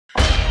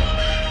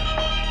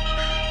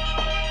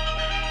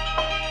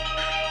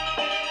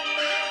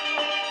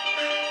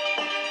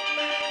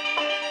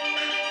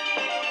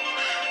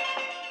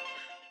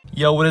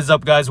Yo, what is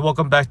up guys?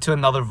 Welcome back to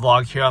another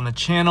vlog here on the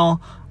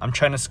channel. I'm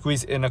trying to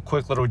squeeze in a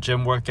quick little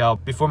gym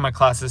workout before my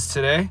classes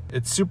today.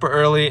 It's super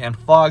early and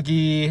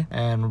foggy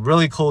and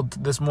really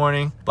cold this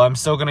morning, but I'm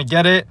still gonna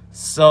get it.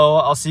 So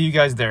I'll see you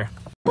guys there.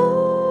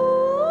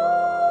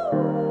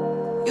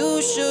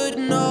 You should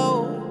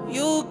know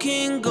you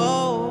can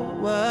go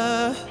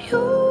where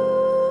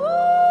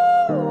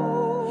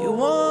you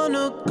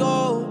wanna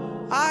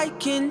go. I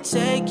can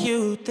take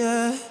you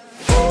there.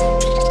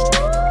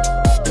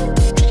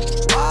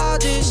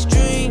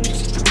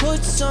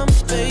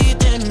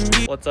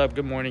 What's up?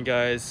 Good morning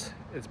guys.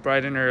 It's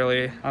bright and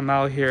early. I'm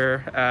out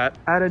here at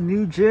a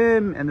new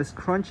gym and this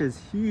crunch is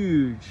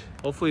huge.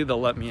 Hopefully they'll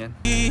let me in.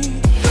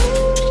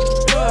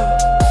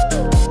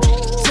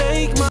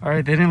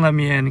 Alright, they didn't let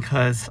me in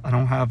because I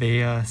don't have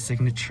a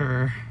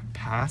signature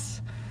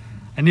pass.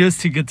 I knew it was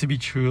too good to be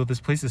true.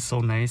 This place is so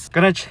nice.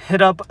 Gonna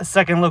hit up a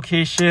second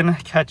location.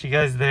 Catch you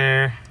guys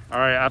there.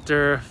 Alright,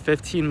 after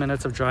 15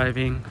 minutes of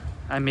driving,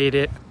 I made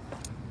it.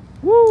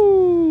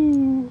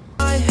 Woo!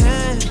 My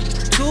hand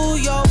to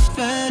your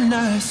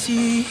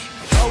fantasy.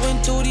 Going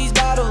through these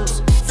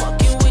battles,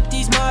 fucking with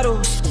these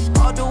models.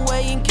 All the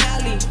way in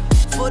Cali,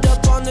 foot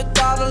up on the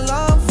dollar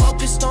line,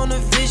 focused on the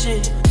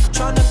vision.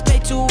 Trying to pay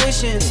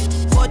tuition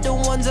for the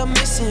ones I'm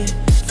missing.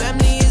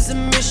 Family is a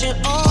mission.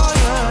 Oh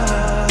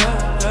yeah,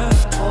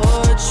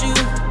 what you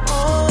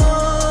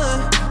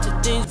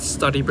on?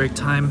 Study break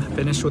time.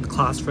 Finished with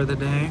class for the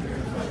day.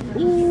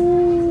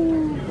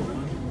 Ooh.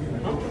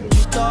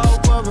 You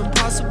thought were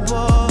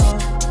impossible.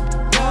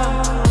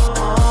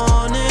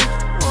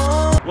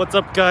 What's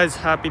up guys?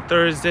 Happy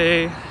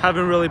Thursday.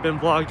 Haven't really been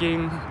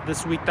vlogging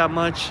this week that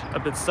much.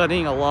 I've been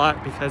studying a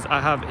lot because I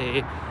have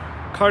a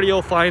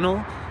cardio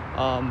final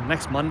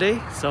next Monday,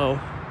 so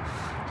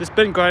just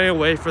been grinding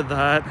away for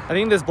that. I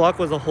think this block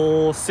was a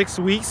whole 6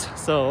 weeks,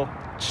 so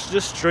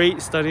just straight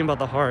studying about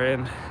the heart,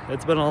 and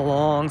it's been a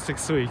long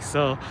 6 weeks,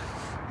 so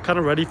kind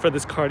of ready for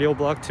this cardio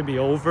block to be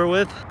over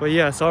with. But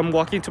yeah, so I'm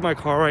walking to my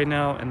car right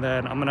now and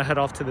then I'm gonna head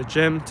off to the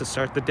gym to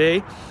start the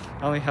day.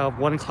 I only have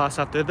one class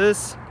after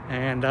this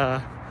and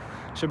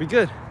should be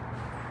good.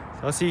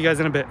 So I'll see you guys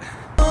in a bit.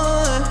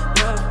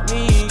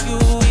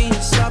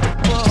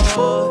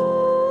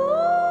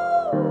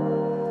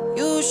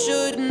 You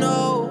should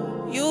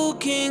know you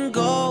can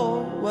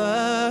go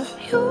where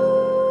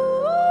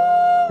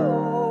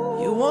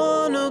you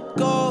wanna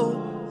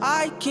go.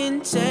 I can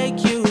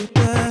take you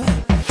there.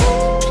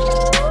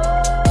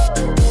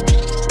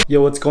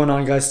 Yo, what's going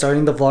on guys?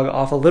 Starting the vlog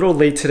off a little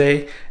late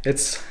today.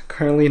 It's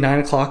currently 9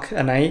 o'clock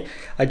at night.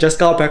 I just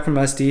got back from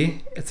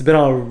SD. It's been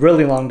a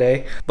really long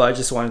day, but I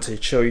just wanted to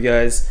show you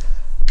guys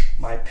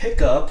my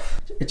pickup.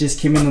 It just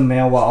came in the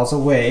mail while I was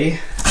away.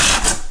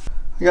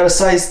 I got a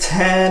size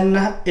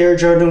 10 Air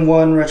Jordan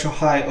 1 Retro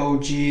High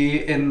OG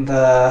in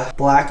the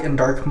black and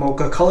dark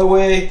mocha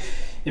colorway.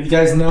 If you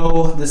guys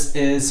know, this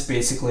is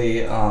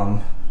basically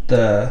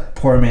the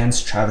poor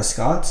man's Travis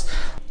Scott's.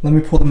 Let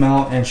me pull them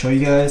out and show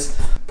you guys.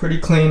 Pretty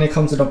clean. It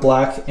comes in a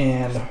black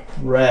and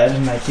red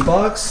Nike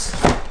box.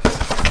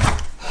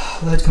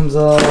 Lid comes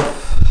off.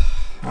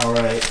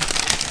 Alright.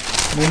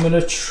 Moment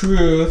of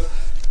truth.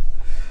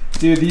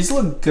 Dude, these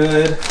look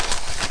good.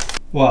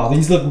 Wow,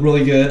 these look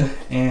really good.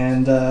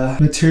 And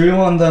material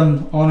on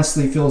them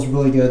honestly feels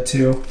really good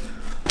too.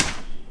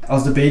 I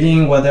was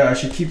debating whether I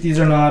should keep these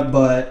or not,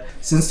 but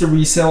since the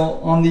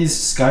resale on these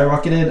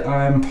skyrocketed,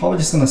 I'm probably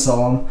just gonna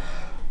sell them.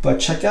 But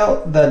check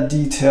out that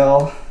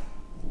detail.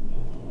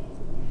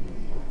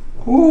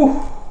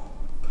 Whew.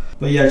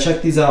 But yeah,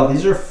 check these out.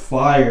 These are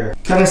fire.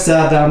 Kind of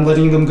sad that I'm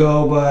letting them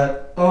go,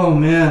 but oh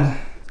man.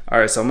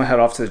 Alright, so I'm gonna head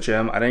off to the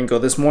gym. I didn't go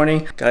this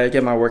morning. Gotta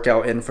get my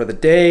workout in for the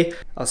day.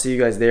 I'll see you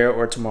guys there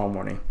or tomorrow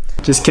morning.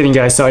 Just kidding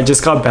guys, so I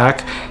just got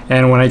back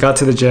and when I got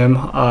to the gym,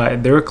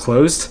 they were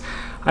closed.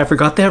 I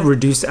forgot they have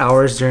reduced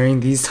hours during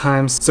these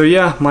times. So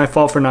yeah, my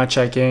fault for not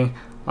checking.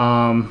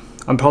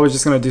 I'm probably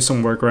just gonna do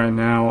some work right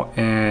now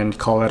and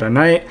call it a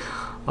night.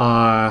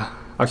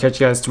 I'll catch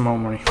you guys tomorrow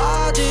morning.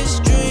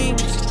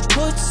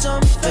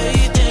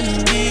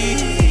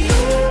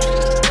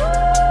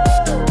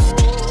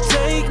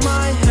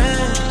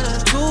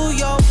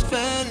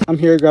 I'm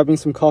here grabbing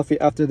some coffee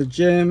after the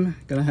gym.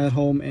 Gonna head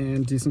home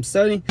and do some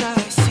studying.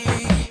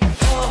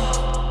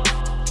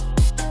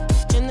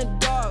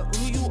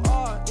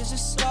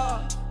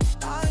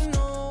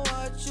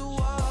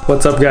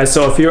 What's up guys?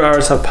 So a few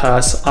hours have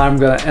passed. I'm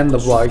gonna end the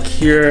vlog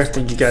here.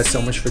 Thank you guys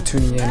so much for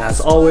tuning in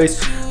as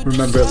always.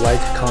 Remember, like,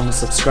 comment,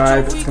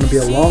 subscribe. It's gonna be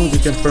a long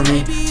weekend for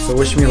me, so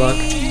wish me luck.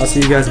 I'll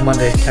see you guys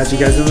Monday. Catch you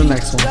guys in the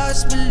next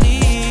one.